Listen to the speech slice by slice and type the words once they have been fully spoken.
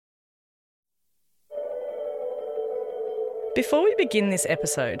Before we begin this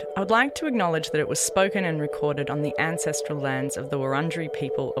episode, I would like to acknowledge that it was spoken and recorded on the ancestral lands of the Wurundjeri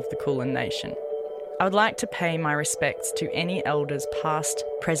people of the Kulin Nation. I would like to pay my respects to any elders past,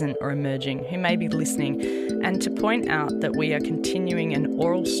 present or emerging who may be listening, and to point out that we are continuing an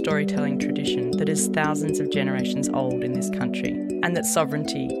oral storytelling tradition that is thousands of generations old in this country, and that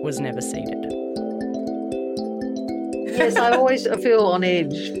sovereignty was never ceded. Yes, I always feel on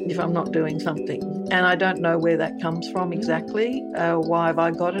edge if I'm not doing something. And I don't know where that comes from exactly. Why have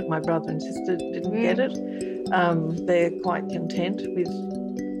I got it? My brother and sister didn't get it. They're quite content with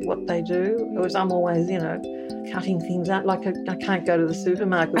what they do. Whereas I'm always, cutting things out. Like I can't go to the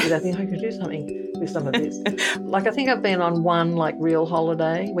supermarket without thinking I could do something with some of this. Like I think I've been on one real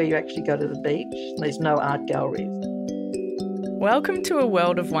holiday where you actually go to the beach and there's no art galleries. Welcome to A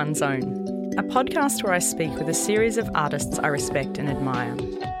World of One's Own, a podcast where I speak with a series of artists I respect and admire.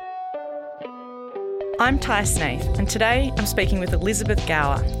 I'm Snaith, and today I'm speaking with Elizabeth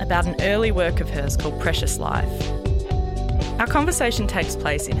Gower about an early work of hers called Precious Life. Our conversation takes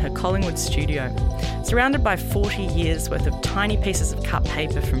place in her Collingwood studio, surrounded by 40 years worth of tiny pieces of cut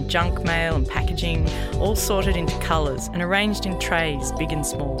paper from junk mail and packaging, all sorted into colours and arranged in trays, big and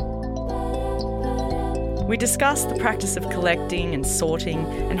small. We discuss the practice of collecting and sorting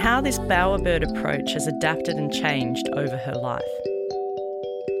and how this bowerbird approach has adapted and changed over her life.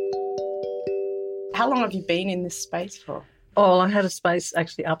 How long have you been in this space for? Oh, I had a space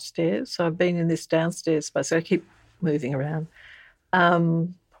actually upstairs, so I've been in this downstairs space. So I keep moving around.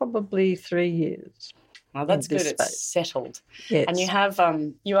 Probably 3 years. Well, that's good. It's settled. Yes. And you have,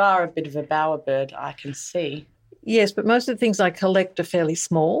 you are a bit of a bowerbird, I can see. Yes, but most of the things I collect are fairly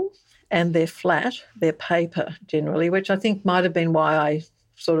small and they're flat. They're paper generally, which I think might have been why I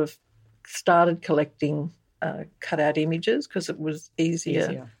sort of started collecting cut-out images because it was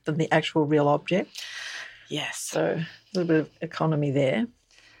easier than the actual real object. Yes. So a little bit of economy there.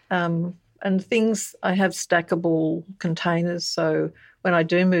 And things, I have stackable containers, so when I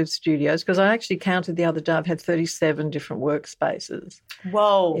do move studios, because I actually counted the other day, I've had 37 different workspaces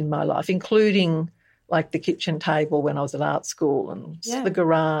in my life, including like the kitchen table when I was at art school and the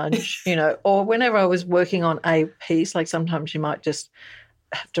garage, or whenever I was working on a piece, like sometimes you might just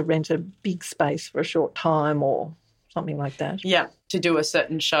have to rent a big space for a short time or something like that. Yeah, to do a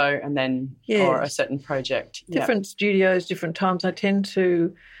certain show and then or a certain project. Different studios, different times. I tend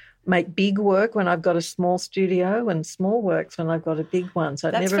to make big work when I've got a small studio and small works when I've got a big one.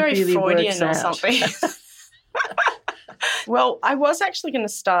 So that's it never really Freudian works or out. Something. Well, I was actually going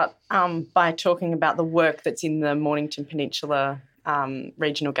to start by talking about the work that's in the Mornington Peninsula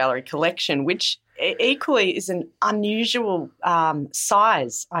Regional Gallery collection, which equally is an unusual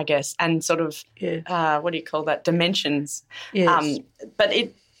size, I guess, and sort of, what do you call that, dimensions. Yes. But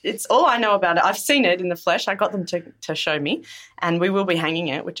it's all I know about it. I've seen it in the flesh. I got them to show me, and we will be hanging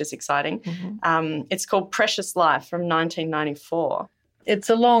it, which is exciting. Mm-hmm. It's called Precious Life from 1994. It's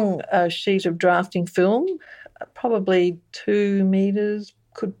a long sheet of drafting film, probably 2 metres,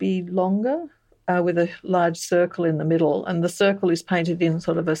 could be longer, with a large circle in the middle, and the circle is painted in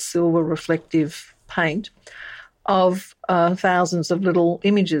sort of a silver reflective paint of thousands of little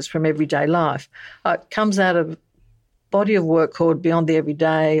images from everyday life. It comes out of a body of work called Beyond the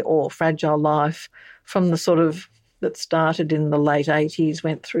Everyday or Fragile Life from the sort of that started in the late 80s,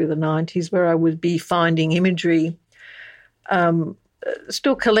 went through the 90s, where I would be finding imagery,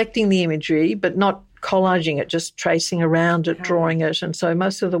 still collecting the imagery but not collaging it, just tracing around it, drawing it. And so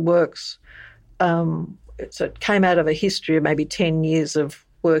most of the works so it came out of a history of maybe 10 years of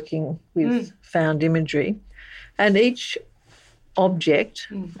working with found imagery. And each object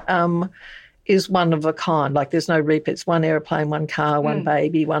is one of a kind. Like there's no repeats. One aeroplane, one car, one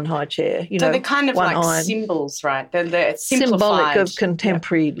baby, one high chair. So they're kind of like iron. symbols, right? They're simplified. Symbolic of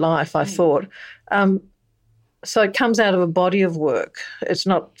contemporary life, I thought. So it comes out of a body of work. It's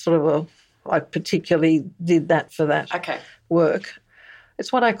not sort of I particularly did that for that work.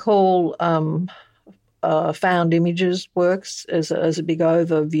 It's what I call found images works as a big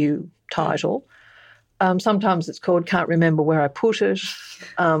overview title. Sometimes it's called Can't Remember Where I Put It,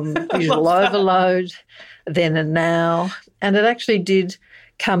 Visual Overload, Then and Now. And it actually did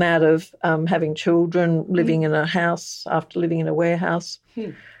come out of having children, living in a house after living in a warehouse,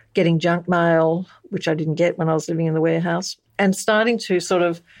 getting junk mail, which I didn't get when I was living in the warehouse, and starting to sort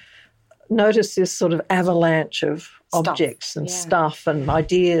of notice this sort of avalanche of objects and stuff and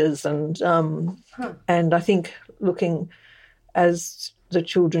ideas and I think looking as the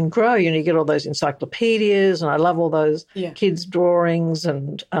children grow, you get all those encyclopedias, and I love all those kids' drawings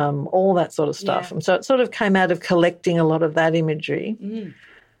and all that sort of stuff. Yeah. And so it sort of came out of collecting a lot of that imagery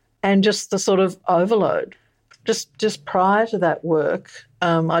and just the sort of overload. just prior to that work,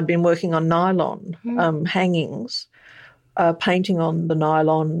 I'd been working on nylon hangings, painting on the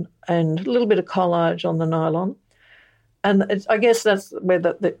nylon and a little bit of collage on the nylon. And I guess that's where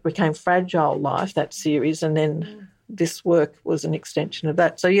that became Fragile Life, that series, and then this work was an extension of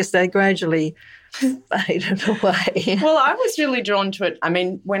that. So, yes, they gradually faded away. Well, I was really drawn to it. I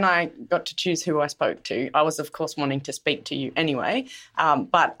mean, when I got to choose who I spoke to, I was, of course, wanting to speak to you anyway,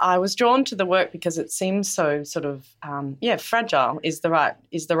 but I was drawn to the work because it seems so sort of, fragile is the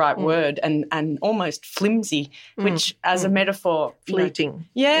right word, and almost flimsy, which as a metaphor, fleeting,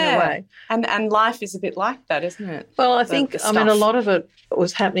 in a way. And life is a bit like that, isn't it? Well, I think, a lot of it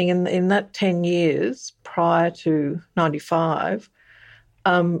was happening in that 10 years prior to 95.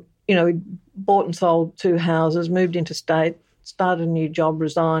 We bought and sold 2 houses, moved interstate, started a new job,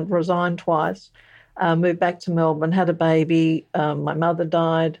 resigned twice, moved back to Melbourne, had a baby. My mother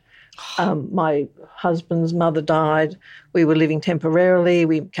died. My husband's mother died. We were living temporarily.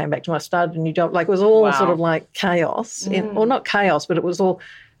 We came back to started a new job. Like, it was all sort of like chaos. Or not chaos, but it was all.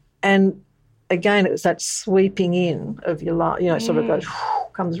 And again, it was that sweeping in of your life, sort of goes,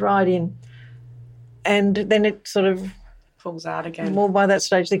 comes right in. And then it sort of pulls out again. Well, by that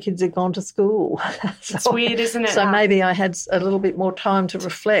stage, the kids had gone to school. It's weird, isn't it? So maybe I had a little bit more time to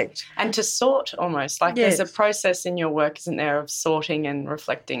reflect. And to sort almost. Like, there's a process in your work, isn't there, of sorting and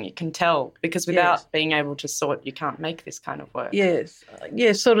reflecting. You can tell, because without being able to sort, you can't make this kind of work. Yes.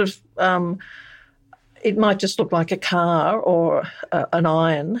 Sort of it might just look like a car or an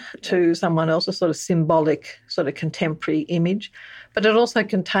iron to someone else, a sort of symbolic, sort of contemporary image. But it also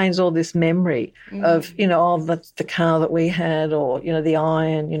contains all this memory of, that's the car that we had, or, the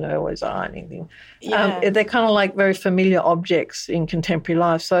iron, always ironing thing. They're kind of like very familiar objects in contemporary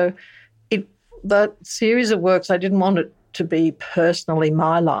life. So that series of works, I didn't want it to be personally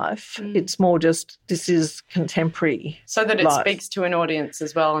my life. It's more just, this is contemporary so that it life. Speaks to an audience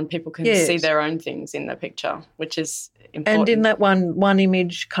as well, and people can see their own things in the picture, which is important. And in that one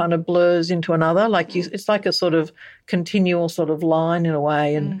image kind of blurs into another, like it's like a sort of continual sort of line in a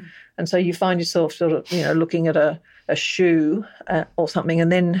way, and so you find yourself sort of, looking at a shoe or something,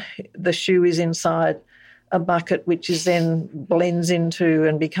 and then the shoe is inside a bucket, which is then blends into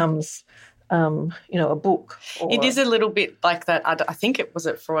and becomes a book. It is a little bit like that. I think it was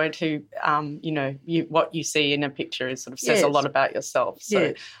Freud who, what you see in a picture is sort of says a lot about yourself.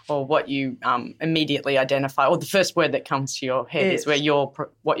 So, or what you immediately identify, or the first word that comes to your head is what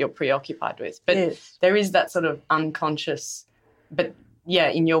you're preoccupied with. But there is that sort of unconscious, but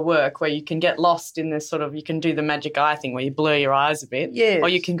in your work where you can get lost in this sort of, you can do the magic eye thing where you blur your eyes a bit, or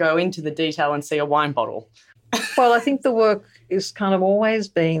you can go into the detail and see a wine bottle. Well, I think the work is kind of always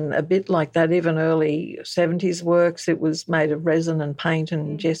been a bit like that. Even early 70s works, it was made of resin and paint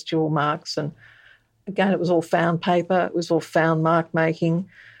and gestural marks. And again, it was all found paper. It was all found mark making.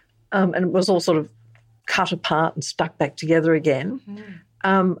 And it was all sort of cut apart and stuck back together again.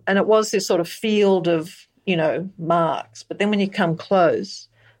 And it was this sort of field of, marks. But then when you come close,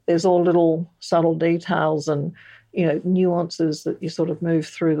 there's all little subtle details and nuances that you sort of move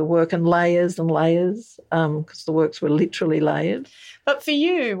through the work, and layers, because the works were literally layered. But for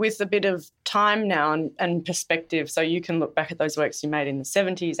you, with a bit of time now and perspective, so you can look back at those works you made in the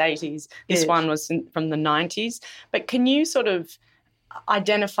 70s, 80s. This one was from the 90s. But can you sort of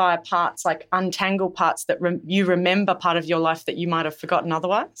identify parts, like untangle parts that you remember part of your life that you might have forgotten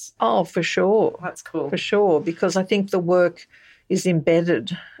otherwise? Oh, for sure. That's cool. For sure, because I think the work is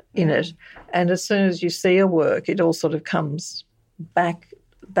embedded in it, and as soon as you see a work, it all sort of comes back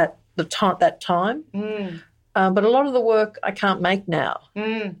that time. But a lot of the work I can't make now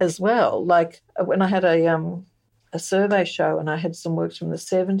as well. Like when I had a survey show, and I had some works from the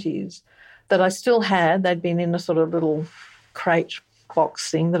 70s that I still had. They'd been in a sort of little crate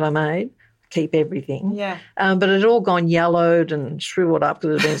box thing that I made. Keep everything. But it had all gone yellowed and shriveled up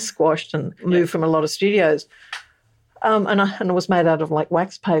because it had been squashed and moved from a lot of studios. And it was made out of like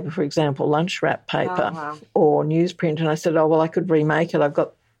wax paper, for example, lunch wrap paper or newsprint. And I said, I could remake it. I've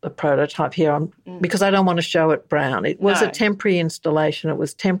got the prototype here because I don't want to show it brown. It was a temporary installation. It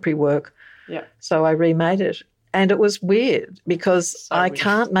was temporary work. So I remade it. And it was weird because I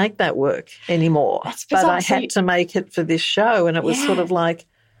can't make that work anymore. But I had to make it for this show, and it was sort of like,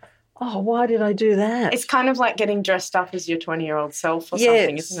 why did I do that? It's kind of like getting dressed up as your 20-year-old self or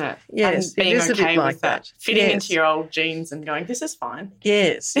something, isn't it? Yes, and being it is okay a bit like with that. Fitting into your old jeans and going, this is fine.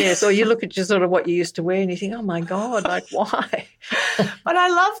 Yes. Or you look at just sort of what you used to wear and you think, oh, my God, like why? But I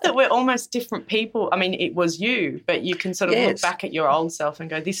love that we're almost different people. I mean, it was you, but you can sort of look back at your old self and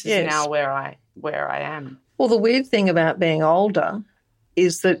go, this is now where I am. Well, the weird thing about being older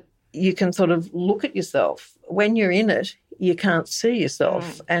is that you can sort of look at yourself. When you're in it, you can't see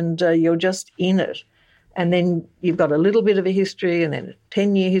yourself and you're just in it. And then you've got a little bit of a history and then a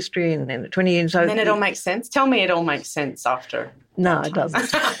 10-year history and then a 20-year. So and then it all makes sense? Tell me it all makes sense after. No, it doesn't.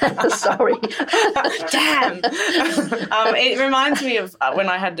 Sorry. Damn. It reminds me of when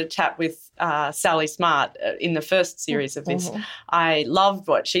I had a chat with Sally Smart in the first series of this. I loved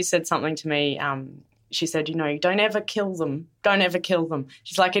what she said, something to me. She said, don't ever kill them. Don't ever kill them.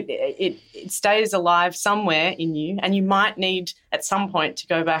 She's like, it stays alive somewhere in you, and you might need at some point to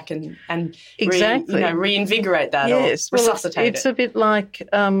go back and exactly. Reinvigorate that or resuscitate it. It's a bit like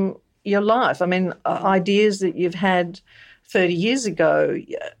your life. I mean, ideas that you've had 30 years ago,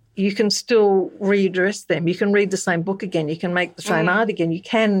 you can still readdress them. You can read the same book again. You can make the same art again. You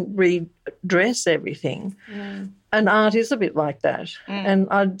can redress everything. And art is a bit like that. And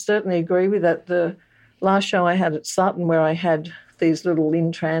I'd certainly agree with that. The last show I had at Sutton, where I had these little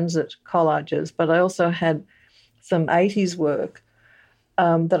in-transit collages, but I also had some 80s work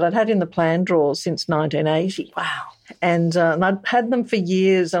that I'd had in the plan drawers since 1980. Wow. And I'd had them for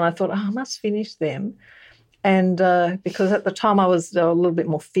years, and I thought, I must finish them. And because at the time they were a little bit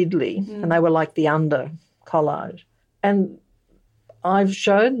more fiddly and they were like the under collage. And I've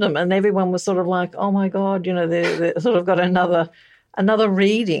showed them and everyone was sort of like, oh, my God, they've sort of got another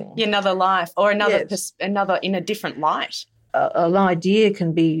reading. Another life or another in a different light. An idea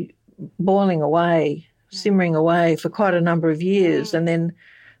can be boiling away, simmering away for quite a number of years and then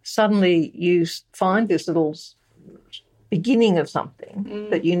suddenly you find this little beginning of something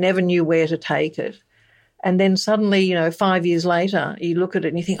that you never knew where to take it. And then suddenly, 5 years later, you look at it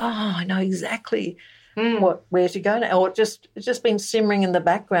and you think, oh, I know exactly where to go now. Or it's just been simmering in the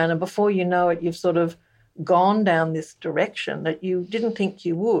background, and before you know it, you've sort of gone down this direction that you didn't think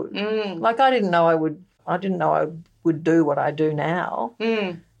you would. Like I didn't know I would do what I do now.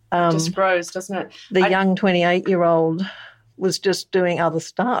 Just grows, doesn't it? The young 28-year-old was just doing other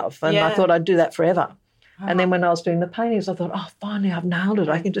stuff, and I thought I'd do that forever. And then when I was doing the paintings, I thought, oh, finally, I've nailed it.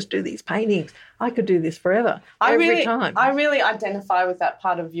 I can just do these paintings. I could do this forever, every time. I really identify with that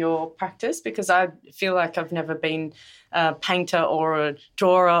part of your practice because I feel like I've never been a painter or a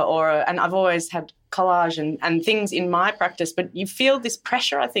drawer and I've always had collage and things in my practice. But you feel this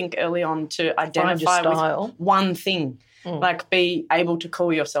pressure, I think, early on to identify with one thing. Like be able to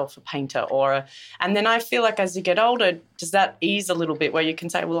call yourself a painter and then I feel like as you get older, does that ease a little bit where you can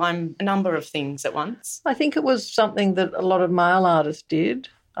say, well, I'm a number of things at once? I think it was something that a lot of male artists did.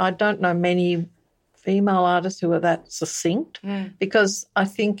 I don't know many female artists who are that succinct because I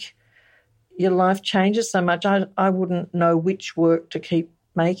think your life changes so much. I wouldn't know which work to keep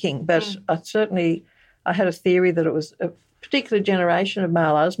making, but I had a theory that it was a particular generation of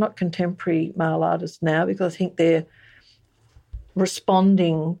male artists, not contemporary male artists now, because I think they're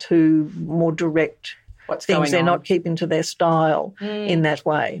responding to more direct things. They're not keeping to their style in that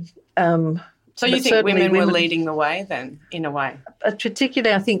way. So you think women were leading the way then, in a way?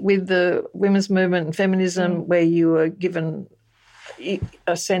 Particularly, I think, with the women's movement and feminism, where you were given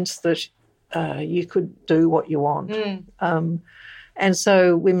a sense that you could do what you want. And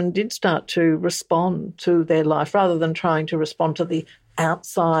so women did start to respond to their life rather than trying to respond to the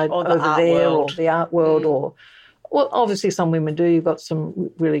outside or over there or the art world or... Well, obviously some women do. You've got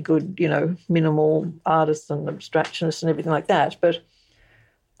some really good, minimal artists and abstractionists and everything like that. But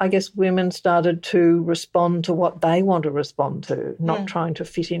I guess women started to respond to what they want to respond to, not trying to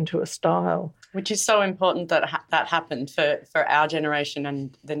fit into a style. Which is so important that that happened for our generation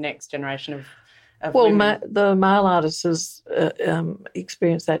and the next generation of women. The male artists has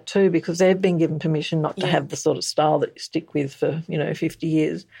experienced that too because they've been given permission not to have the sort of style that you stick with for, 50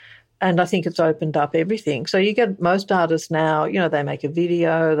 years. And I think it's opened up everything. So you get most artists now, they make a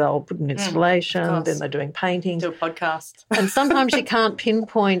video, they'll put an installation, then they're doing paintings. Do a podcast. And sometimes you can't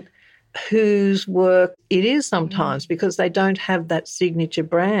pinpoint whose work it is sometimes because they don't have that signature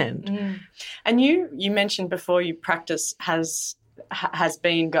brand. And you mentioned before your practice has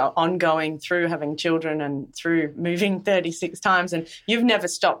been ongoing through having children and through moving 36 times, and you've never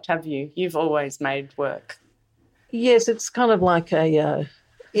stopped, have you? You've always made work. Yes, it's kind of like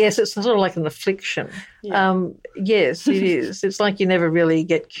yes, it's sort of like an affliction. Yeah. Yes, it is. It's like you never really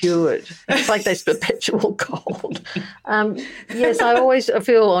get cured. It's like this perpetual cold. Yes, I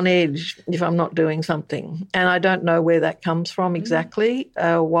feel on edge if I'm not doing something, and I don't know where that comes from exactly.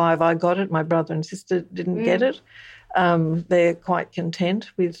 Why have I got it? My brother and sister didn't get it. They're quite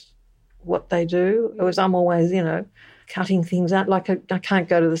content with what they do. Whereas I'm always, cutting things out. Like I can't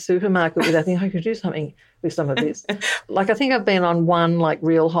go to the supermarket without thinking I could do something with some of this. Like I think I've been on one like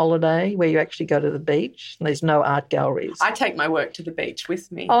real holiday where you actually go to the beach and there's no art galleries. I take my work to the beach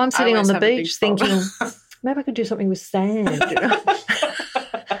with me. Oh, I'm sitting on the beach thinking, maybe I could do something with sand, you know.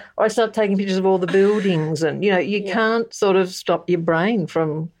 Or I start taking pictures of all the buildings and, you know, you can't sort of stop your brain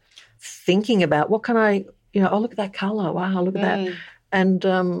from thinking about what can I, you know, oh, look at that colour. Wow, look at that. And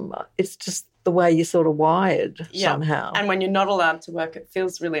it's just the way you're sort of wired somehow. And when you're not allowed to work, it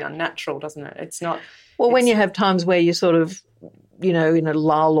feels really unnatural, doesn't it? It's not. Well, when you have times where you're sort of, you know, in a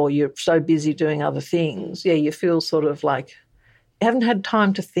lull or you're so busy doing other things, you feel sort of like you haven't had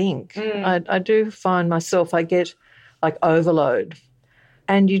time to think. I do find myself, I get like overload.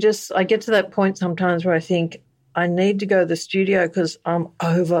 And I get to that point sometimes where I think I need to go to the studio because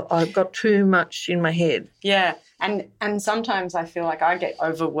I've got too much in my head. Yeah. And sometimes I feel like I get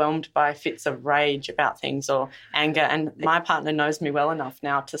overwhelmed by fits of rage about things or anger, and my partner knows me well enough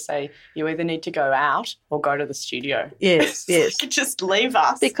now to say, you either need to go out or go to the studio. Yes, yes. Just leave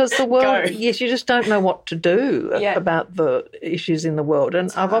us. Because the world, you just don't know what to do about the issues in the world.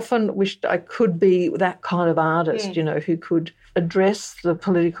 And I've often wished I could be that kind of artist, you know, who could address the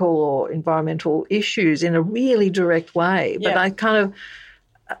political or environmental issues in a really direct way. But I kind of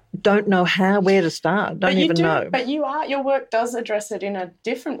don't know where to start, don't even know. But your work does address it in a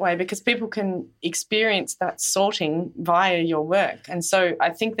different way because people can experience that sorting via your work. And so I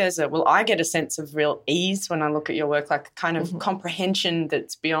think I get a sense of real ease when I look at your work, like a kind of comprehension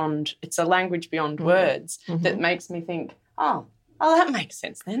that's beyond, it's a language beyond words that makes me think, oh, that makes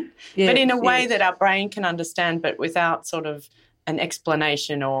sense then. Yes, but in a way that our brain can understand, but without sort of an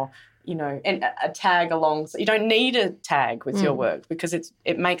explanation or, you know, and a tag along. So you don't need a tag with your work because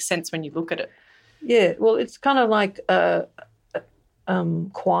it makes sense when you look at it. Yeah, well, it's kind of like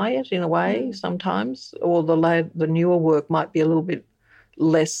quiet in a way sometimes, or the newer work might be a little bit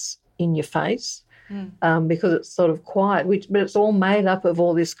less in your face because it's sort of quiet, but it's all made up of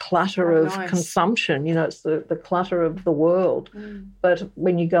all this clutter of consumption. You know, it's the clutter of the world. But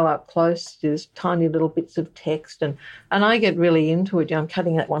when you go up close, there's tiny little bits of text, and I get really into it. You know, I'm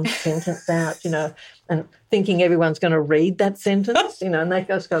cutting that one sentence out, you know, and thinking everyone's going to read that sentence, you know, and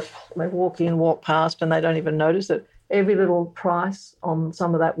they walk in, walk past, and they don't even notice it. Every little price on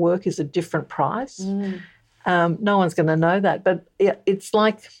some of that work is a different price. No one's going to know that, but it's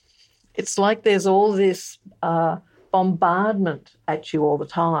like there's all this bombardment at you all the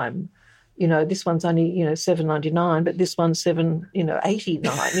time. You know, this one's only, you know, $7.99, but this one's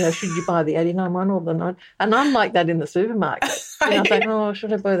 $7.89. You know, should you buy the 89 one or the 9? And I'm like that in the supermarket. You know, I think, oh,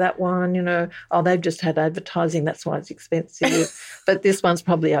 should I buy that one? You know, oh, they've just had advertising, that's why it's expensive. But this one's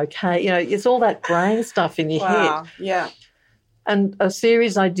probably okay. You know, it's all that brain stuff in your head. Yeah. And a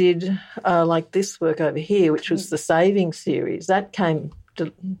series I did, like this work over here, which was the Saving series, that came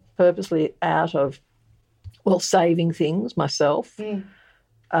purposely out of, saving things myself,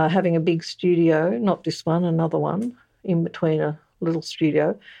 having a big studio, not this one, another one, in between a little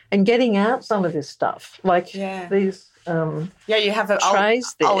studio, and getting out some of this stuff, like these you have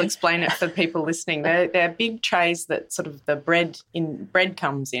trays there. I'll explain it for people listening. They're big trays that sort of the bread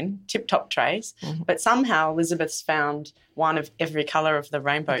comes in, tip-top trays, but somehow Elizabeth's found one of every colour of the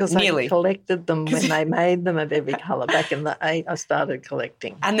rainbow. Because I collected them when they made them of every colour. Back in the 80s, I started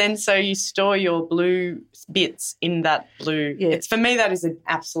collecting. And then so you store your blue bits in that blue. Yes. For me, that is an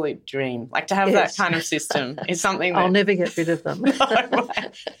absolute dream. Like to have that kind of system is something that... I'll never get rid of them.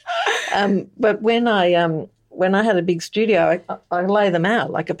 But when I had a big studio, I lay them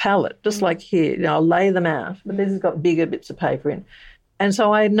out like a pallet, just like here. You know, I'll lay them out, but this has got bigger bits of paper in. And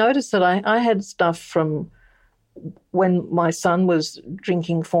so I noticed that I had stuff from when my son was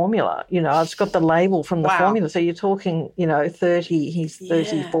drinking formula. You know, I've got the label from the formula. So you're talking, you know, 30, he's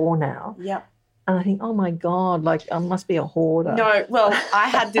 34 now. Yeah. And I think, oh, my God, like I must be a hoarder. No, well, I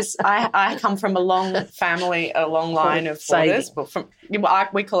had this I come from a long line of hoarders. Well,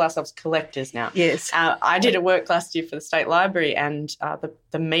 we call ourselves collectors now. Yes. I did a work last year for the State Library, and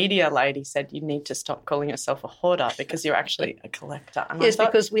the media lady said you need to stop calling yourself a hoarder because you're actually a collector. And yes,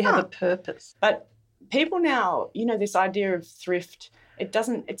 because we have a purpose. But people now, you know, this idea of thrift,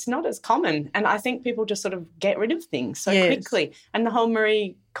 it's not as common, and I think people just sort of get rid of things so quickly. And the whole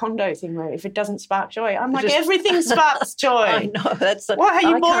Marie Kondo thing where if it doesn't spark joy, I'm like, everything sparks joy. I know. Why are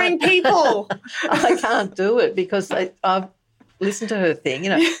you boring people? I can't do it because I've listened to her thing, you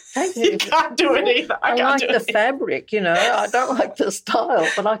know. You can't do it either. I like the fabric, you know. I don't like the style,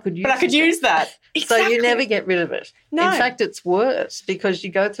 but I could use that. Exactly. So you never get rid of it. No. In fact, it's worse because you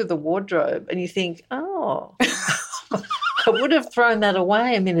go through the wardrobe and you think, oh... I would have thrown that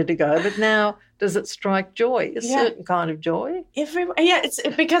away a minute ago, but now does it strike joy? A certain kind of joy? It's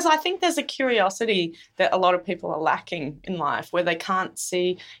because I think there's a curiosity that a lot of people are lacking in life where they can't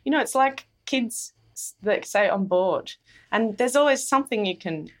see. It's like kids that say I'm bored, and there's always something you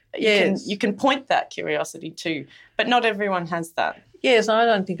can point that curiosity to, but not everyone has that. Yes, I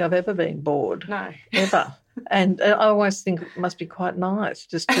don't think I've ever been bored. No. Ever. And I always think it must be quite nice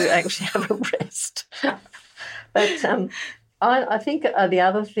just to actually have a rest. But I think the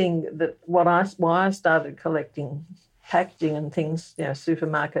other thing that why I started collecting packaging and things,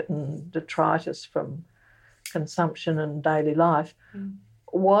 supermarket and detritus from consumption and daily life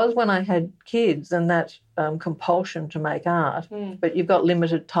was when I had kids and that compulsion to make art. But you've got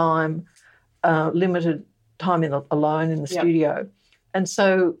limited time alone in the studio. And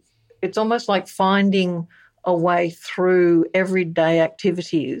so it's almost like finding a way through everyday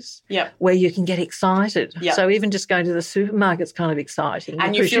activities where you can get excited. So even just going to the supermarket's kind of exciting.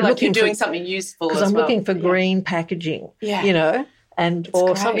 And you feel like you're doing something useful as well. Because I'm looking for green packaging,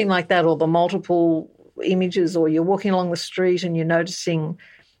 or something like that, or the multiple images, or you're walking along the street and you're noticing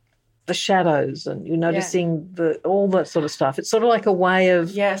the shadows and you're noticing all that sort of stuff. It's sort of like a way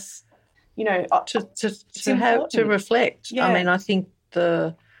of to reflect. I mean, I think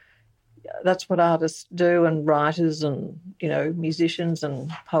that's what artists do, and writers and musicians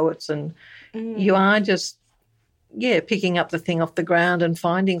and poets, and you are just picking up the thing off the ground and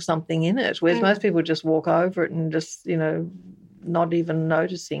finding something in it, whereas most people just walk over it and just not even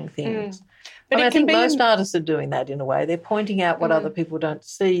noticing things. But I think most artists are doing that in a way. They're pointing out what other people don't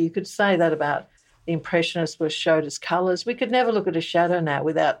see. You could say that about the Impressionists were showed as colours. We could never look at a shadow now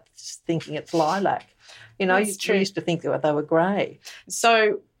without thinking it's lilac. We used to think that they were grey.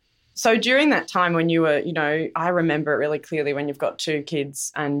 So during that time when you were, I remember it really clearly when you've got two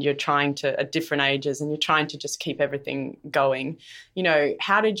kids and you're trying to, at different ages, and you're trying to just keep everything going,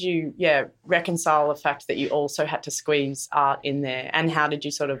 how did you, reconcile the fact that you also had to squeeze art in there, and how did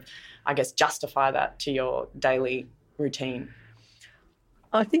you sort of, I guess, justify that to your daily routine?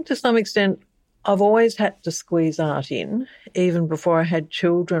 I think to some extent I've always had to squeeze art in, even before I had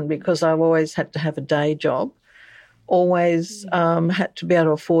children, because I've always had to have a day job. Always had to be able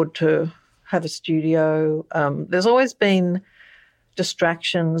to afford to have a studio. There's always been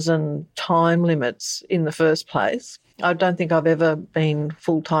distractions and time limits in the first place. I don't think I've ever been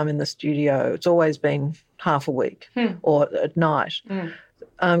full-time in the studio. It's always been half a week or at night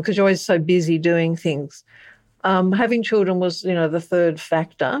because you're always so busy doing things. Having children was, the third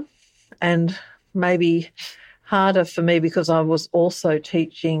factor, and maybe harder for me because I was also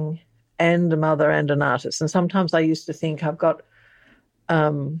teaching and a mother and an artist. And sometimes I used to think I've got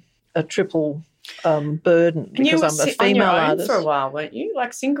a triple burden because I'm a female artist. For a while, weren't you?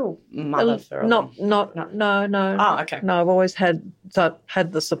 Like single mother for a while? No. Oh, okay. No, I've always had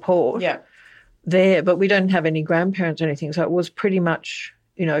the support there, but we don't have any grandparents or anything. So it was pretty much,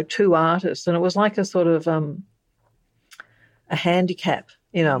 two artists. And it was like a sort of a handicap.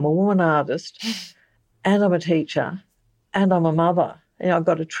 I'm a woman artist and I'm a teacher and I'm a mother. I've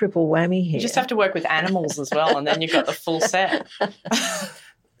got a triple whammy here. You just have to work with animals as well, and then you've got the full set.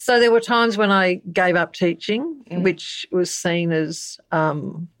 So there were times when I gave up teaching, which was seen as,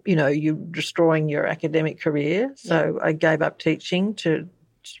 you're destroying your academic career. So I gave up teaching so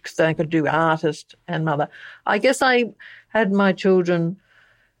I could do artist and mother. I guess I had my children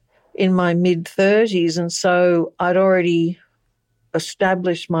in my mid-30s, and so I'd already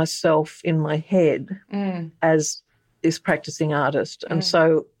established myself in my head as this practicing artist. And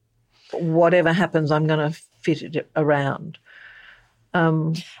so whatever happens, I'm going to fit it around.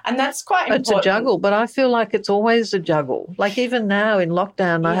 And that's quite important. It's a juggle, but I feel like it's always a juggle. Like even now in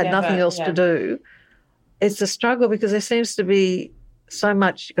lockdown, I had nothing else to do. It's a struggle because there seems to be so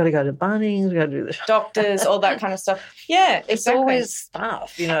much. You've got to go to Bunnings, you've got to do the doctors, all that kind of stuff. Yeah, exactly. It's always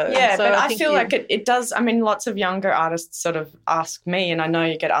stuff, Yeah, so but I feel like it does. I mean, lots of younger artists sort of ask me, and I know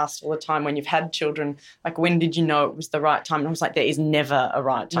you get asked all the time when you've had children, like, when did you know it was the right time? And I was like, there is never a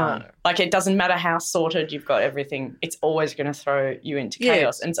right time. No. Like, it doesn't matter how sorted you've got everything, it's always going to throw you into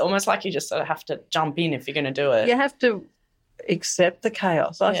chaos. And it's almost like you just sort of have to jump in if you're going to do it. You have to accept the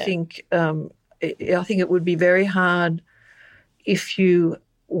chaos. I think it would be very hard if you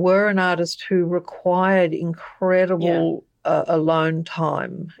were an artist who required incredible alone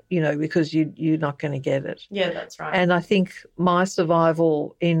time, because you're not going to get it. Yeah, that's right. And I think my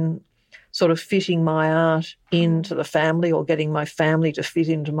survival in sort of fitting my art into the family or getting my family to fit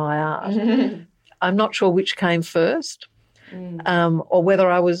into my art, I'm not sure which came first or whether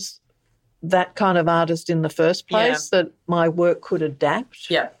I was that kind of artist in the first place that my work could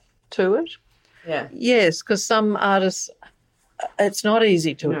adapt to it. Yeah. Yes, because some artists it's not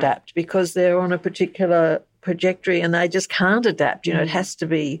easy to adapt because they're on a particular trajectory and they just can't adapt. You know,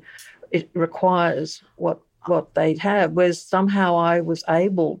 it requires what they'd have, whereas somehow I was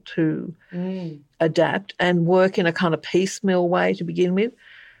able to adapt and work in a kind of piecemeal way to begin with.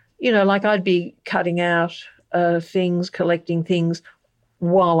 You know, like I'd be cutting out things, collecting things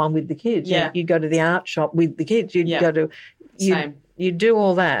while I'm with the kids. Yeah. You'd go to the art shop with the kids. You'd go to you do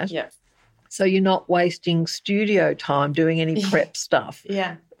all that. Yeah. So you're not wasting studio time doing any prep stuff.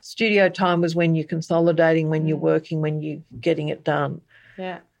 Yeah. Studio time was when you're consolidating, when you're working, when you're getting it done.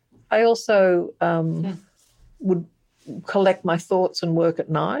 Yeah. I also would collect my thoughts and work at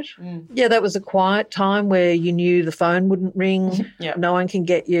night. Yeah, that was a quiet time where you knew the phone wouldn't ring, no one can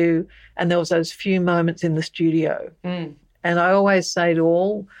get you, and there was those few moments in the studio. And I always say to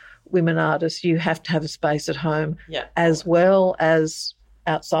all women artists, you have to have a space at home as well as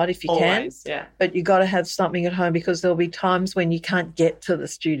outside if you Always, can. But you got to have something at home because there'll be times when you can't get to the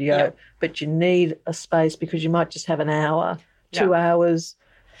studio, but you need a space because you might just have an hour, 2 hours.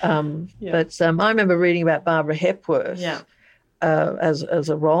 But I remember reading about Barbara Hepworth as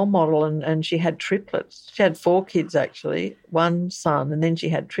a role model, and she had triplets. She had 4 kids actually, 1 son, and then she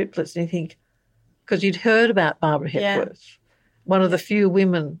had triplets. And you think, because you'd heard about Barbara Hepworth, one of the few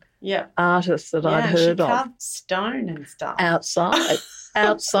women artists that I'd heard of. She carved stone and stuff.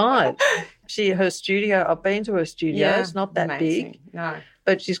 Outside. Her studio, I've been to her studio, it's not that big. No.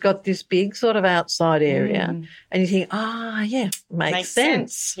 But she's got this big sort of outside area and you think, makes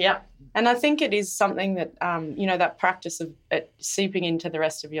sense. Yeah. And I think it is something that, that practice of it seeping into the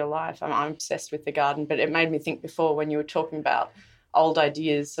rest of your life. I'm obsessed with the garden, but it made me think before when you were talking about old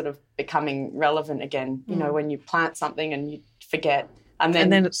ideas sort of becoming relevant again, you know, when you plant something and you forget. And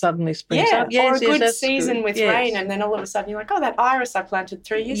then it suddenly springs up. Or a good season with rain, and then all of a sudden you're like, that iris I planted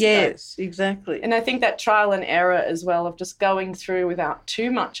 3 years ago. Yes, exactly. And I think that trial and error as well of just going through without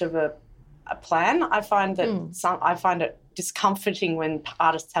too much of a plan, I find that I find it discomforting when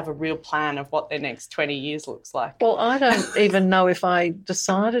artists have a real plan of what their next 20 years looks like. Well, I don't even know if I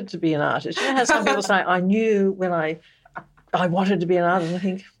decided to be an artist. You know how some people say, I knew when I wanted to be an artist, and I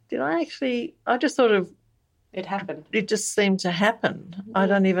think, did I actually? I just sort of, it happened. It just seemed to happen. I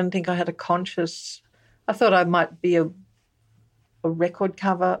don't even think I had a conscious... I thought I might be a record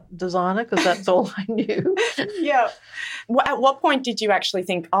cover designer because that's all I knew. Yeah. At what point did you actually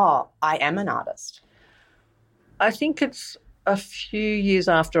think, I am an artist? I think it's a few years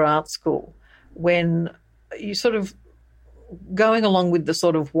after art school when you sort of going along with the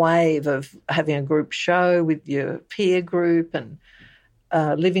sort of wave of having a group show with your peer group and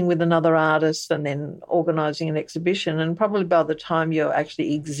living with another artist and then organising an exhibition, and probably by the time you're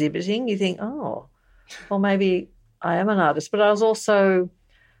actually exhibiting you think, well, maybe I am an artist. But I was also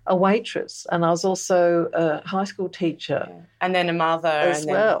a waitress and I was also a high school teacher. Yeah. And then a mother. As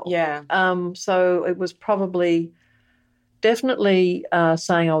well. Yeah. So it was definitely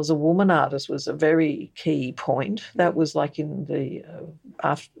saying I was a woman artist was a very key point. That was like in the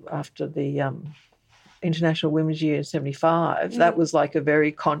after the International Women's Year in 1975, that was like a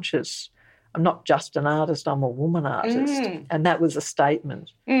very conscious, I'm not just an artist, I'm a woman artist. And that was a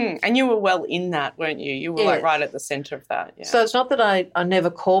statement. And you were well in that, weren't you? You were like right at the centre of that. Yeah. So it's not that I never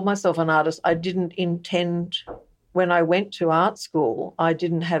called myself an artist. I didn't intend, when I went to art school, I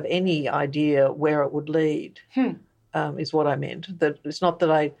didn't have any idea where it would lead, is what I meant. That it's not that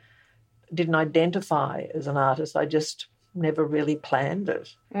I didn't identify as an artist, I just never really planned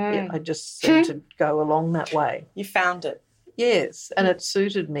it. I just seemed to go along that way. You found it. Yes, and it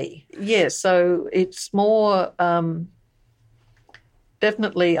suited me. Yes, so it's more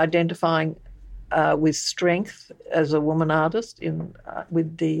definitely identifying with strength as a woman artist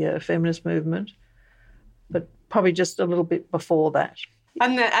with the feminist movement, but probably just a little bit before that.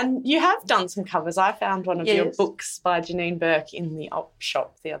 And you have done some covers. I found one of your books by Janine Burke in the op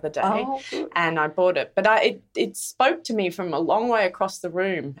shop the other day, and I bought it. But it spoke to me from a long way across the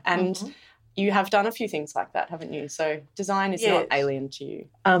room, and you have done a few things like that, haven't you? So design is not alien to you.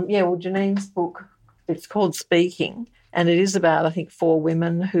 Well, Janine's book, it's called Speaking, and it is about, I think, 4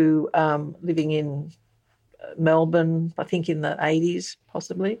 women who living in Melbourne, I think in the 80s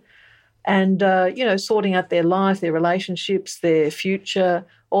possibly, and, sorting out their life, their relationships, their future,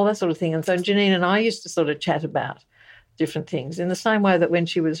 all that sort of thing. And so Janine and I used to sort of chat about different things in the same way that when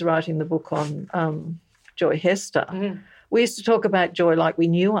she was writing the book on Joy Hester, we used to talk about Joy like we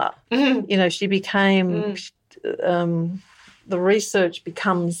knew her. You know, she became the research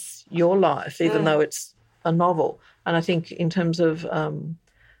becomes your life, even though it's a novel. And I think in terms of an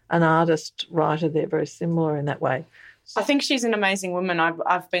artist writer, they're very similar in that way. I think she's an amazing woman.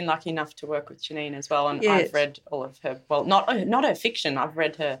 I've been lucky enough to work with Janine as well, and I've read all of her, well, not her fiction, I've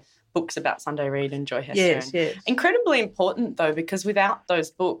read her books about Sunday Reid and Joy Hester. Yes. Incredibly important, though, because without those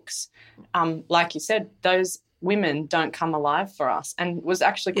books, like you said, those women don't come alive for us, and it was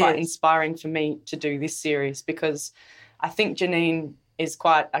actually quite inspiring for me to do this series because I think Janine is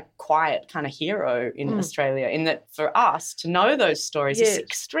quite a quiet kind of hero in Australia, in that for us to know those stories is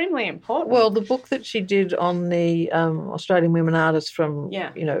extremely important. Well, the book that she did on the Australian women artists from,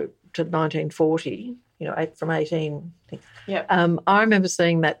 to 1940, from 18. I remember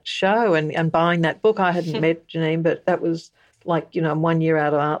seeing that show and buying that book. I hadn't met Janine, but that was like, 1 year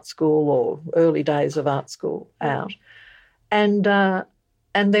out of art school or early days of art school out. And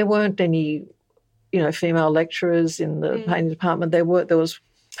there weren't any female lecturers in the painting department. There was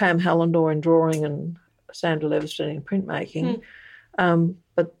Pam Hallandor in drawing and Sandra Leverstein in printmaking,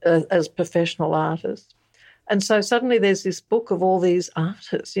 but as professional artists. And so suddenly there's this book of all these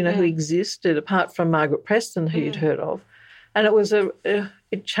artists, who existed, apart from Margaret Preston, who you'd heard of. And it was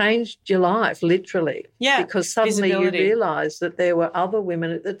it changed your life, literally. Yeah, because suddenly you realise that there were other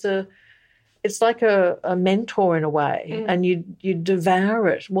women. It's like a mentor in a way, and you devour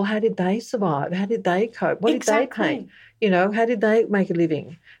it. Well, how did they survive? How did they cope? What did they paint? How did they make a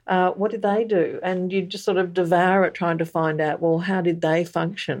living? What did they do? And you just sort of devour it, trying to find out, well, how did they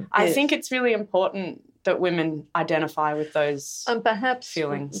function? I think it's really important that women identify with those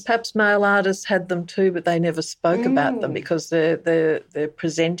feelings. Perhaps male artists had them too, but they never spoke about them because they're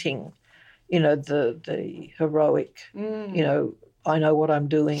presenting, the heroic, I know what I'm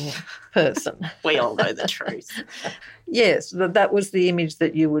doing person. We all know the truth. Yes, that was the image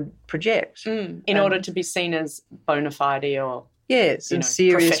that you would project. In order to be seen as bona fide or and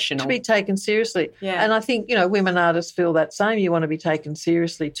serious, professional. To be taken seriously. Yeah. And I think, women artists feel that same. You want to be taken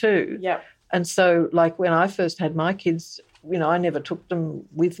seriously too. Yeah. And so, like, when I first had my kids, I never took them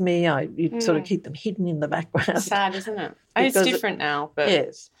with me. You'd sort of keep them hidden in the background. Sad, isn't it? And it's different now. But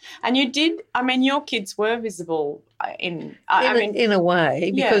yes. And you did, your kids were visible in a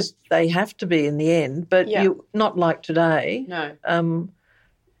way, because they have to be in the end, but you not like today. No.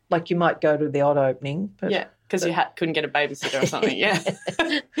 Like you might go to the odd opening. But, because you couldn't get a babysitter or something,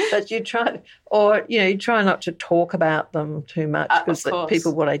 But you try, or, you try not to talk about them too much because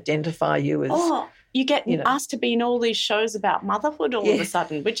people would identify you as... Oh, you get asked to be in all these shows about motherhood all of a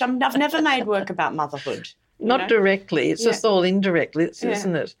sudden, which I've never made work about motherhood. Not directly. It's just all indirectly,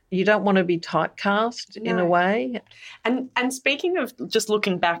 isn't it? You don't want to be typecast in a way. And speaking of just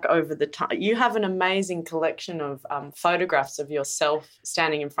looking back over the time, you have an amazing collection of photographs of yourself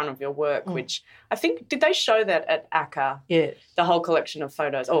standing in front of your work, which I think, did they show that at ACCA? Yes. The whole collection of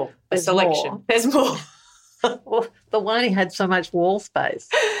photos, or a selection? More. There's more. Well, the one had so much wall space.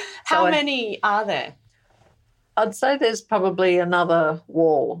 How many are there? I'd say there's probably another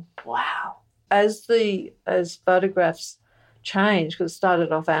wall. Wow. As photographs changed, because it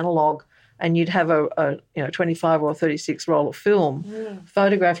started off analogue, and you'd have a 25 or 36 roll of film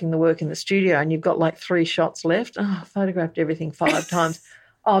photographing the work in the studio, and you've got like 3 shots left. Oh, I photographed everything 5 times.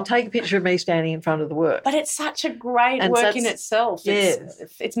 I'll take a picture of me standing in front of the work. But it's such a great work in itself. Yes.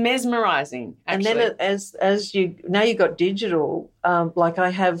 It's mesmerising, actually. And then now you've got digital, like I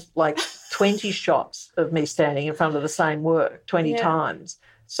have like 20 shots of me standing in front of the same work 20 times.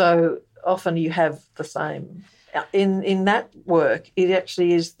 So often you have the same. In that work, it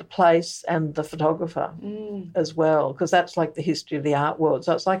actually is the place and the photographer as well, because that's like the history of the art world.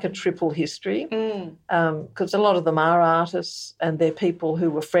 So it's like a triple history, because a lot of them are artists and they're people who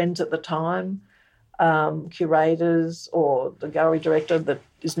were friends at the time, curators, or the gallery director that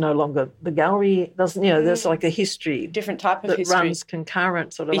is no longer the gallery. Doesn't there's like a history, different type of that history runs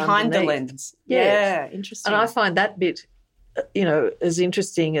concurrent, sort of behind underneath. The lens. Yes. Yeah, interesting. And I find that bit, as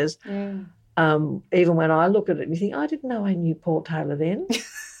interesting as. Even when I look at it, you think, I didn't know I knew Paul Taylor then,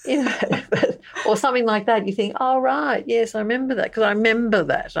 or something like that. You think, oh, right, yes, I remember that, because I remember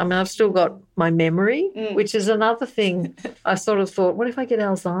that. I mean, I've still got my memory, which is another thing. I sort of thought, what if I get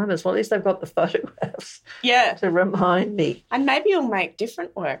Alzheimer's? Well, at least I've got the photographs to remind me. And maybe you'll make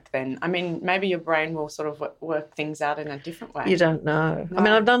different work then. I mean, maybe your brain will sort of work things out in a different way. You don't know. No. I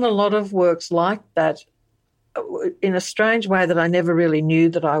mean, I've done a lot of works like that, in a strange way that I never really knew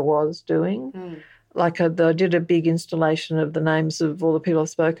that I was doing. Like I did a big installation of the names of all the people I've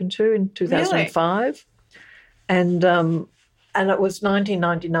spoken to in 2005. Really? And it was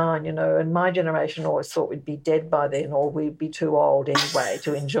 1999, and my generation always thought we'd be dead by then, or we'd be too old anyway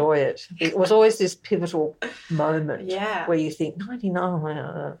to enjoy it. It was always this pivotal moment where you think,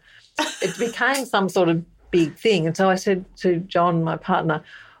 99, it became some sort of big thing. And so I said to John, my partner,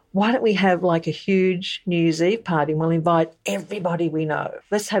 why don't we have like a huge New Year's Eve party and we'll invite everybody we know.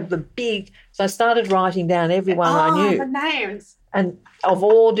 Let's have the big. So I started writing down everyone I knew. The names. And of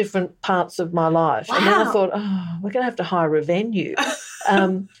all different parts of my life. Wow. And then I thought, we're going to have to hire a venue.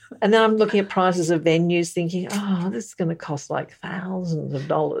 And then I'm looking at prices of venues thinking, this is going to cost like thousands of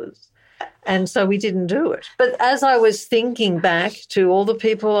dollars. And so we didn't do it. But as I was thinking back to all the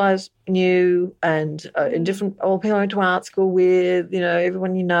people I knew and all the people I went to art school with,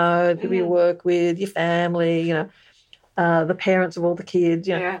 everyone the people you work with, your family, the parents of all the kids,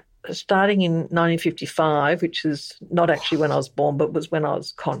 starting in 1955, which is not actually when I was born, but was when I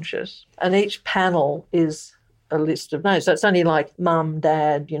was conscious. And each panel is a list of names. So it's only like mum,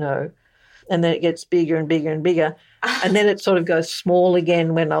 dad, and then it gets bigger and bigger and bigger. And then it sort of goes small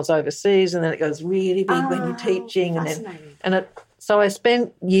again when I was overseas, and then it goes really big when you're teaching. So I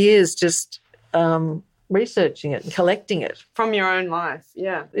spent years just researching it and collecting it. From your own life,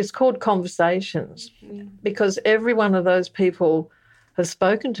 yeah. It's called Conversations because every one of those people have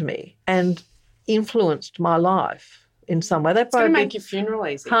spoken to me and influenced my life in some way. It's going to make your funeral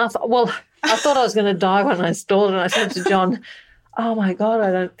easy. I thought I was going to die when I installed it, and I said to John, oh, my God,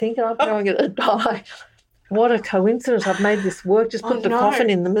 I don't think I'm going to die. What a coincidence. I've made this work. Just put the coffin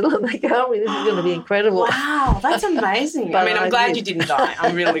in the middle of the gallery. This is going to be incredible. Wow, that's amazing. I'm glad you didn't die.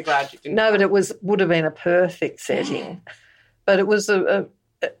 I'm really glad you didn't die. No, but it would have been a perfect setting. But it was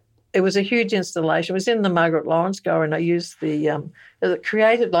a huge installation. It was in the Margaret Lawrence Gower, and I used it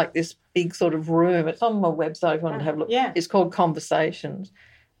created like this big sort of room. It's on my website if you want to have a look. Yeah. It's called Conversations.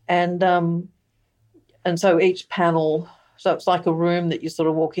 And so each panel, so it's like a room that you sort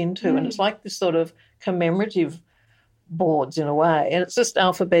of walk into and it's like this sort of commemorative boards in a way, and it's just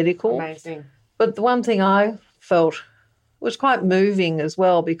alphabetical. Amazing. But the one thing I felt was quite moving as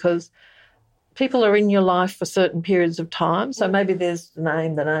well, because people are in your life for certain periods of time. So maybe there's the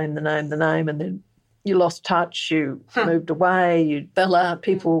name, and then you lost touch, you moved away, you fell out,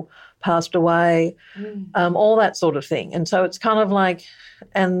 people passed away, all that sort of thing. And so it's kind of like,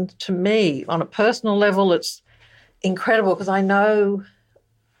 and to me, on a personal level, it's incredible because I know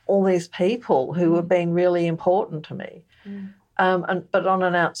all these people who have been really important to me. But on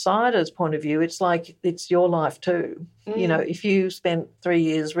an outsider's point of view, it's like it's your life too. If you spent 3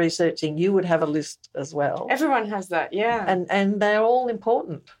 years researching, you would have a list as well. Everyone has that, yeah. And they're all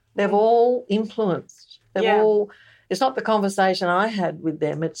important. They've all influenced. It's not the conversation I had with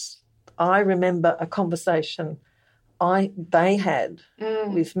them. I remember a conversation they had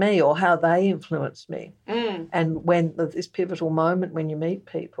with me, or how they influenced me. And when this pivotal moment when you meet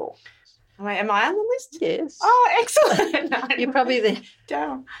people. Am I on the list? Yes. Oh, excellent. You're probably there.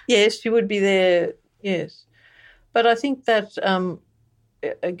 Down. Yes, you would be there, yes. But I think that,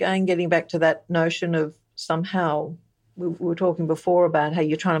 again, getting back to that notion of somehow, we were talking before about how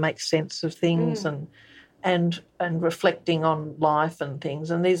you're trying to make sense of things and reflecting on life and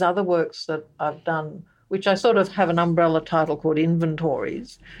things. And these other works that I've done, which I sort of have an umbrella title called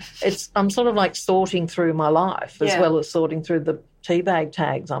Inventories. I'm sort of like sorting through my life as well as sorting through the teabag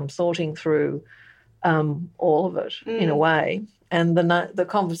tags. I'm sorting through all of it in a way. And the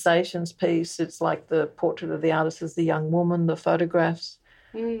Conversations piece, it's like the portrait of the artist as the young woman, the photographs.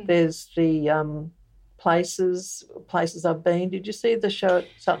 There's the places I've been. Did you see the show at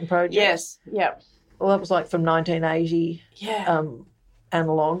Sutton Project? Yes, yeah. Well, that was like from 1980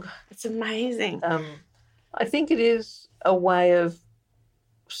 analogue. It's amazing. I think it is a way of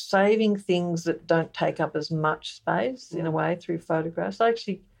saving things that don't take up as much space in a way through photographs. I've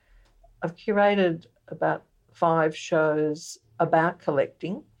curated about 5 shows about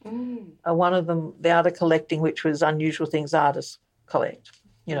collecting. One of them, the art of collecting, which was unusual things artists collect,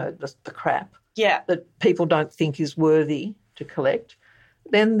 the crap that people don't think is worthy to collect.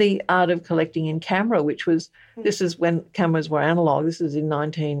 Then the art of collecting in camera, which was, this is when cameras were analogue, this is in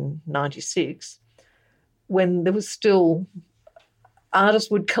 1996, when there was still, artists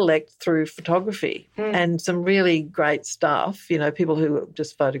would collect through photography and some really great stuff, people who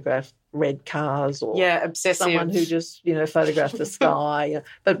just photographed red cars or obsessive. Someone who just, photographed the sky.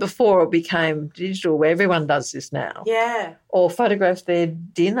 But before it became digital, where everyone does this now. Yeah. Or photographed their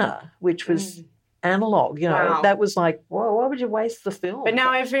dinner, which was analogue, Wow. That was like, whoa, why would you waste the film? But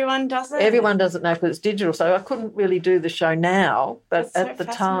now everyone does it. Everyone does it now because it's digital. So I couldn't really do the show now, but at the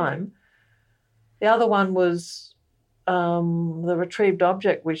time. The other one was the retrieved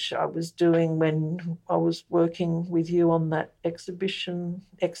object, which I was doing when I was working with you on that exhibition,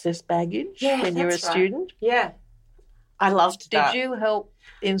 Excess Baggage, when you were a student. Yeah. I loved that. Did you help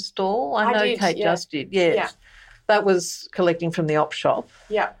install? I know did, Kate just did, yes. Yeah. That was collecting from the op shop.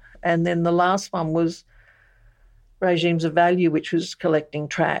 Yeah. And then the last one was regimes of value, which was collecting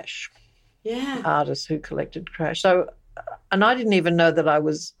trash. Yeah. Artists who collected trash. So, and I didn't even know that I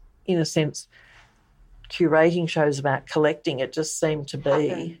was, in a sense, curating shows about collecting. It just seemed to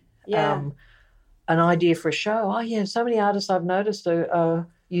be an idea for a show. Oh, yeah, so many artists I've noticed are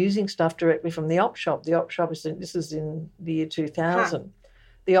using stuff directly from the op shop. The op shop this is in the year 2000.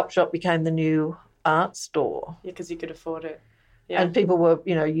 The op shop became the new art store. Yeah, because you could afford it. Yeah. And people were,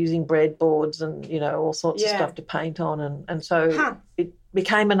 using breadboards and, all sorts of stuff to paint on. And so it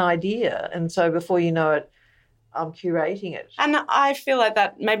became an idea. And so before you know it, I'm curating it. And I feel like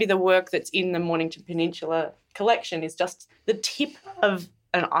that maybe the work that's in the Mornington Peninsula collection is just the tip of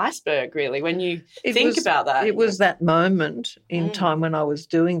an iceberg, really, when you think about that. It was that moment in time when I was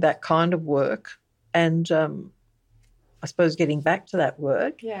doing that kind of work and I suppose getting back to that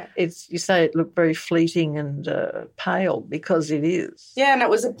work, you say it looked very fleeting and pale because it is. Yeah, and it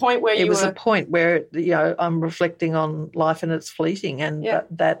was a point where a point where, I'm reflecting on life and it's fleeting and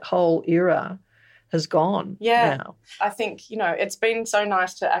that whole era has gone now. I think, it's been so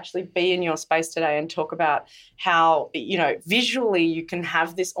nice to actually be in your space today and talk about how, visually you can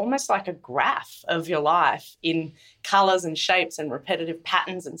have this almost like a graph of your life in colours and shapes and repetitive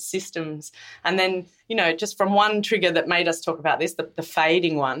patterns and systems. And then, just from one trigger that made us talk about this, the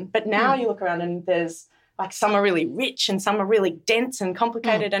fading one, but now you look around and there's like some are really rich and some are really dense and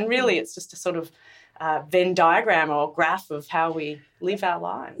complicated and really it's just a sort of Venn diagram or graph of how we live our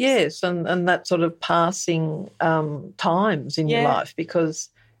lives. Yes, and that sort of passing times in your life because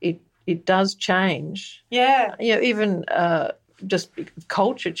it does change. Yeah. Even just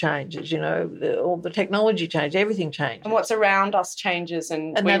culture changes, all the technology changes, everything changes. And what's around us changes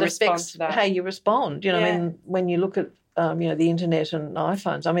and we that respond affects to that. How you respond. I mean, when you look at the internet and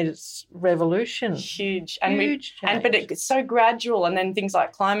iPhones. I mean, it's revolution. Huge. But it's so gradual. And then things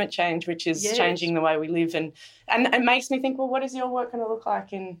like climate change, which is changing the way we live. And it makes me think, well, what is your work going to look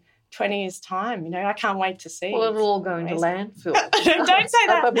like in 20 years' time? I can't wait to see. Well, it'll all go into landfill. Don't say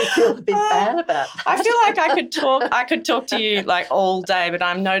that. I probably feel a bit bad about that. I feel like I could talk to you like all day, but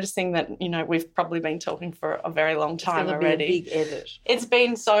I'm noticing that, we've probably been talking for a very long time already. It's going to be a big edit. It's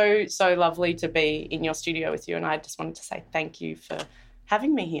been so, so lovely to be in your studio with you, and I just wanted to say thank you for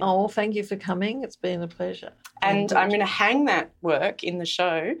having me here. Oh, well, thank you for coming. It's been a pleasure. And I'm going to hang that work in the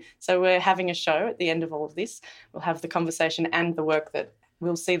show. So we're having a show at the end of all of this. We'll have the conversation and the work that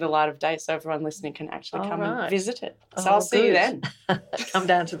will see the light of day so everyone listening can actually come and visit it. So I'll see you then. Come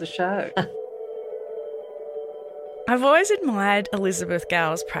down to the show. I've always admired Elizabeth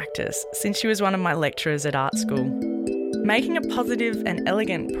Gower's practice since she was one of my lecturers at art school. Making a positive and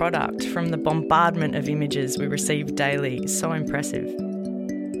elegant product from the bombardment of images we receive daily is so impressive.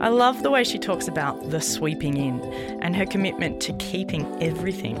 I love the way she talks about the sweeping in and her commitment to keeping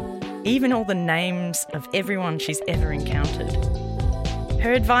everything, even all the names of everyone she's ever encountered.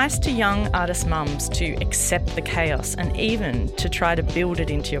 Her advice to young artist mums to accept the chaos and even to try to build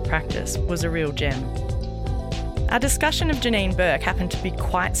it into your practice was a real gem. Our discussion of Janine Burke happened to be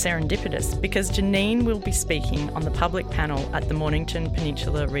quite serendipitous because Janine will be speaking on the public panel at the Mornington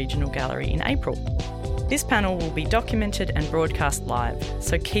Peninsula Regional Gallery in April. This panel will be documented and broadcast live,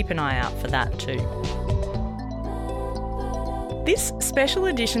 so keep an eye out for that too. This special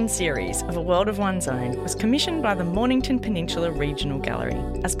edition series of A World of One's Own was commissioned by the Mornington Peninsula Regional Gallery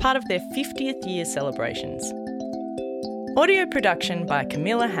as part of their 50th year celebrations. Audio production by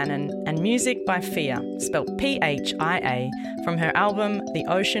Camilla Hannon and music by Phia, spelt Phia, from her album The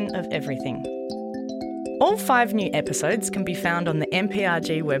Ocean of Everything. All 5 new episodes can be found on the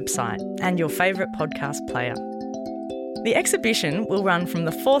MPRG website and your favourite podcast player. The exhibition will run from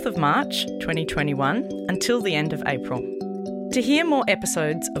the 4th of March 2021 until the end of April. To hear more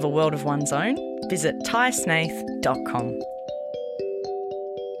episodes of A World of One's Own, visit thysnaith.com.